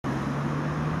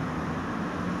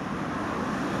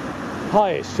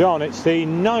Hi, it's John. It's the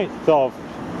 9th of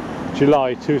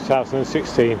July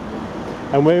 2016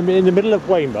 and we're in the middle of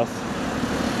Weymouth,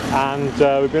 and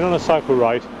we've been on a cycle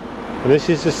ride, and this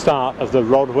is the start of the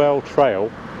Rodwell trail,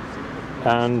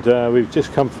 and we've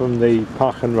just come from the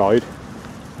park and ride,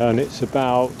 and it's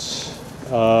about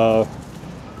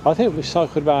I think we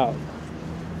cycled about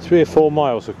 3 or 4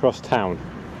 miles across town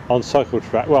on cycle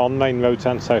track, well, on main roads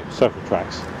and cycle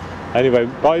tracks. Anyway,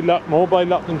 more by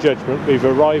luck than judgment, we've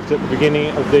arrived at the beginning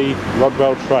of the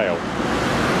Rodwell trail,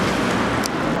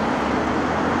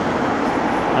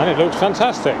 and it looks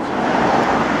fantastic.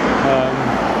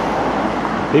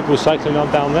 People cycling on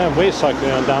down there, and we're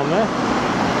cycling on down there.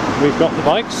 We've got the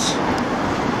bikes.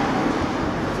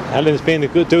 Helen's doing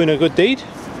a good deed,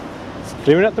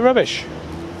 clearing up the rubbish.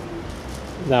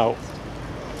 Now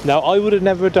I would have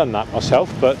never done that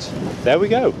myself, but there we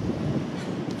go.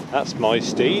 That's my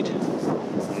steed,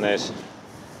 and there's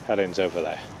Helen's over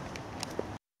there.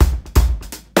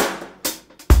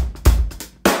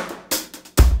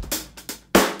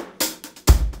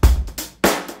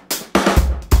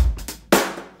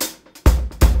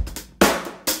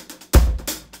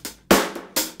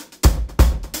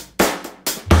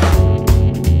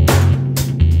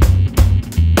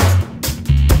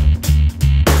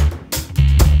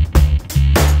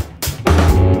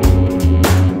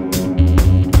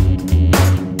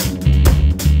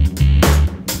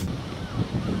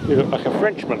 You look like a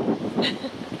Frenchman.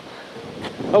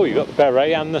 Oh, you got the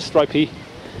beret and the stripy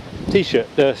t-shirt,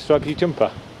 the stripy jumper.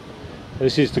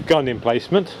 This is the gun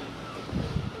emplacement.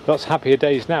 Lots happier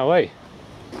days now, eh?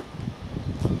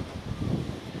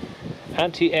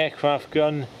 Anti-aircraft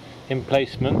gun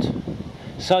emplacement,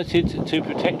 sited to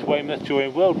protect Weymouth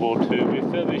during World War II,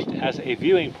 refurbished as a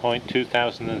viewing point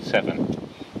 2007.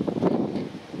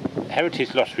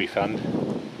 Heritage Lottery Fund,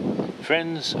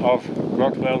 Friends of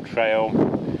Rodwell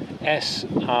Trail,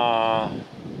 S.R.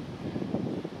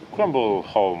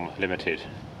 Grumbleholm Limited.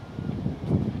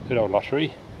 Good old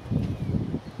lottery.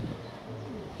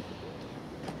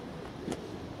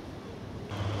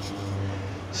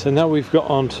 So now we've got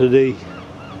onto the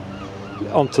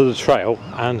trail,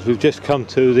 and we've just come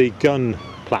to the gun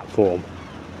platform,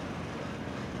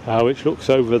 which looks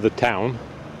over the town,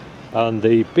 and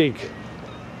the big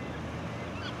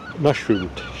mushroom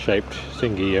shaped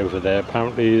thingy over there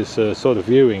apparently is a sort of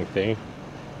viewing thing,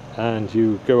 and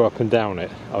you go up and down it.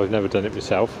 I've never done it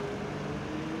myself,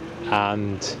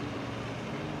 and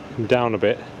come down a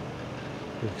bit,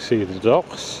 you can see the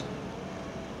docks,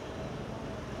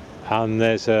 and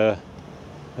there's a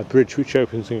bridge which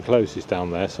opens and closes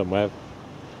down there somewhere,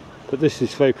 but this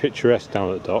is very picturesque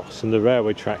down at the docks. And the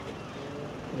railway track,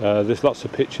 there's lots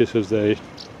of pictures of a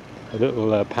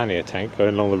little pannier tank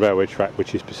going along the railway track,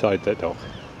 which is beside that dock.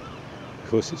 Of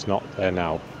course it's not there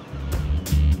now.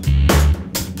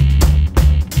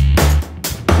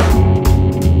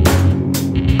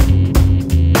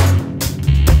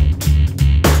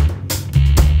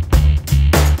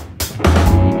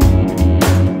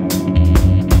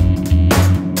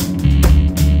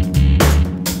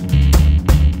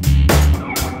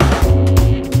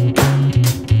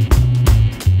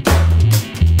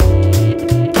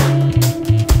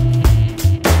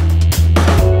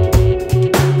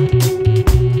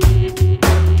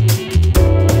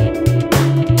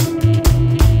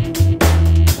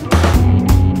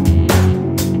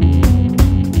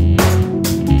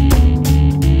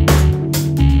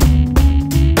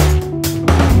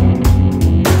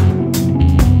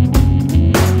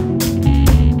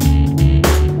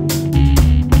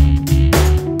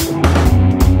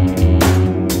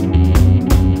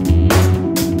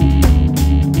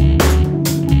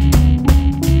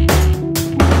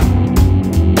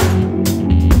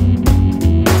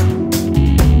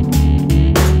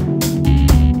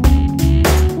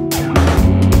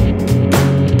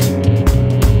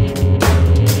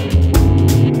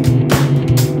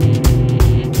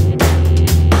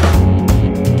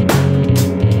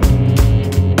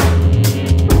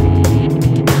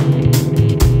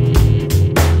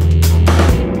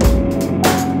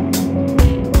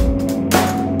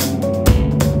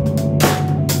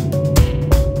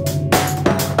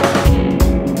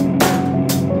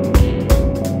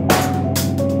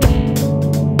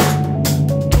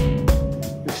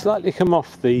 Slightly come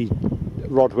off the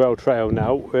Rodwell trail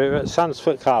now. We're at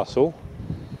Sandsfoot Castle,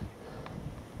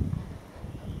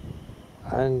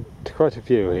 and quite a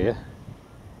view here.